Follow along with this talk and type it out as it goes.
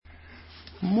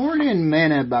Morning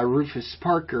Manna by Rufus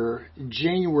Parker,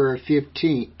 January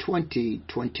 15,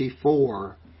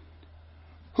 2024.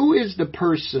 Who is the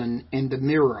person in the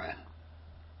mirror?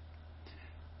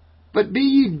 But be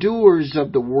ye doers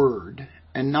of the word,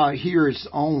 and not hearers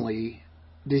only,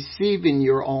 deceiving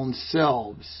your own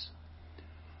selves.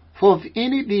 For if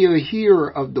any be a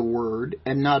hearer of the word,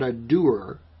 and not a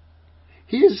doer,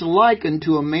 he is likened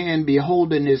to a man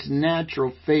beholding his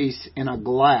natural face in a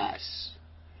glass.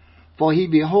 For he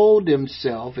behold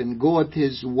himself, and goeth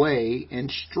his way, and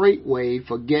straightway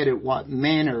forgetteth what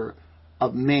manner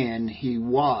of man he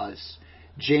was.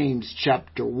 James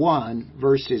chapter 1,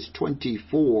 verses 2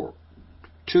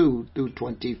 through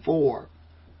 24.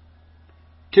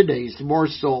 Today's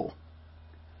morsel.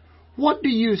 What do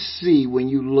you see when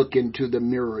you look into the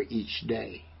mirror each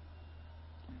day?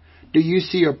 Do you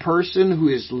see a person who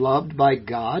is loved by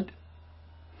God?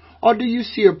 Or do you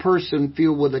see a person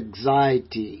filled with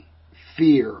anxiety,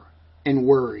 fear, and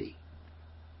worry?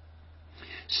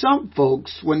 Some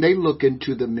folks, when they look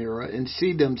into the mirror and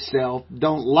see themselves,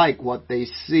 don't like what they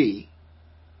see.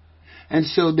 And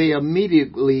so they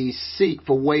immediately seek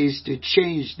for ways to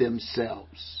change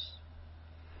themselves.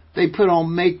 They put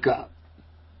on makeup,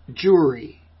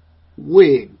 jewelry,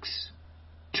 wigs,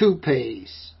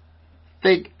 toupees,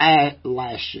 fake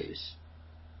eyelashes.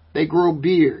 They grow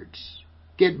beards,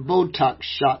 get Botox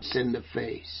shots in the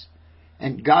face.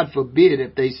 And God forbid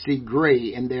if they see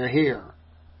gray in their hair.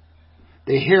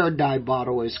 The hair dye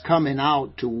bottle is coming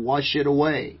out to wash it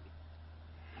away.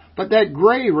 But that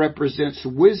gray represents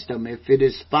wisdom if it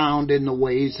is found in the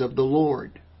ways of the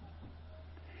Lord.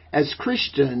 As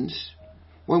Christians,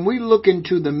 when we look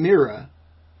into the mirror,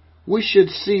 we should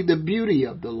see the beauty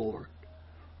of the Lord,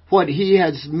 what He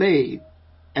has made,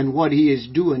 and what He is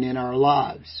doing in our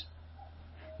lives.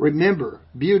 Remember,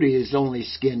 beauty is only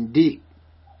skin deep.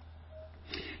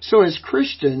 So as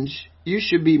Christians, you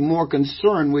should be more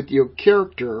concerned with your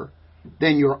character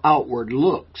than your outward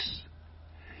looks.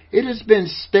 It has been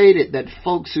stated that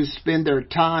folks who spend their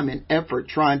time and effort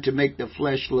trying to make the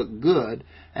flesh look good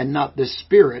and not the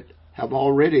spirit have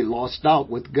already lost out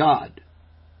with God.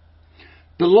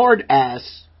 The Lord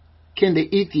asks, can the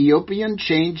Ethiopian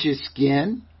change his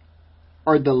skin,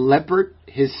 or the leopard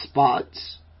his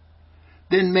spots?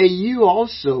 Then may you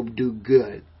also do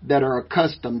good that are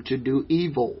accustomed to do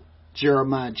evil.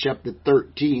 Jeremiah chapter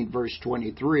 13, verse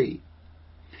 23.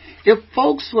 If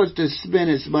folks was to spend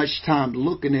as much time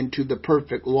looking into the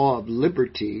perfect law of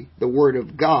liberty, the Word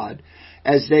of God,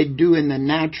 as they do in the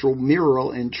natural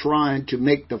mirror and trying to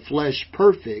make the flesh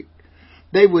perfect,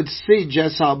 they would see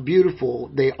just how beautiful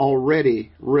they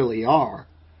already really are,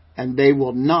 and they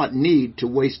will not need to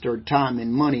waste their time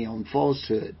and money on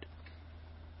falsehood.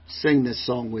 Sing this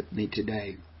song with me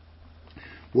today.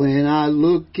 When I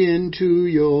look into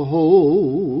your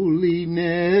holiness,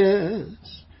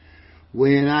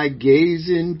 when I gaze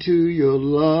into your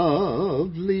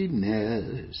loveliness,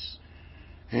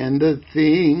 and the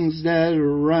things that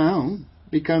are around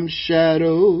become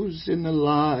shadows in the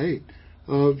light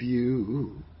of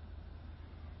you.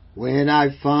 When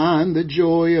I find the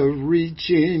joy of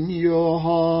reaching your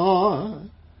heart,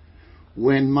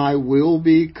 when my will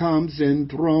becomes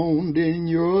enthroned in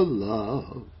your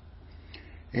love,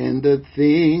 and the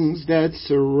things that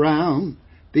surround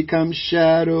become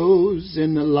shadows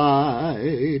in the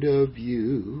light of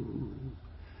you.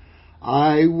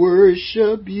 I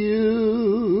worship you.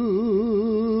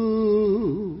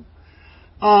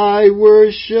 I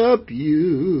worship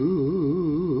you.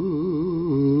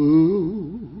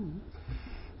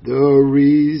 The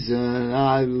reason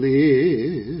I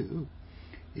live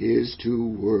is to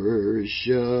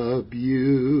worship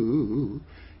you.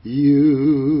 You.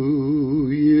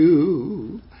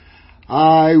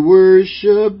 I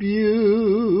worship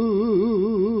you.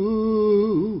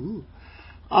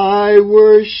 I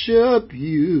worship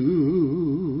you.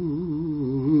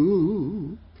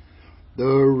 The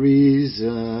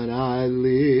reason I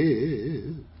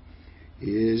live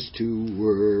is to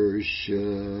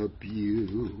worship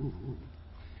you.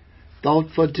 Thought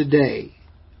for today.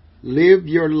 Live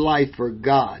your life for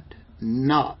God,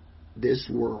 not this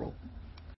world.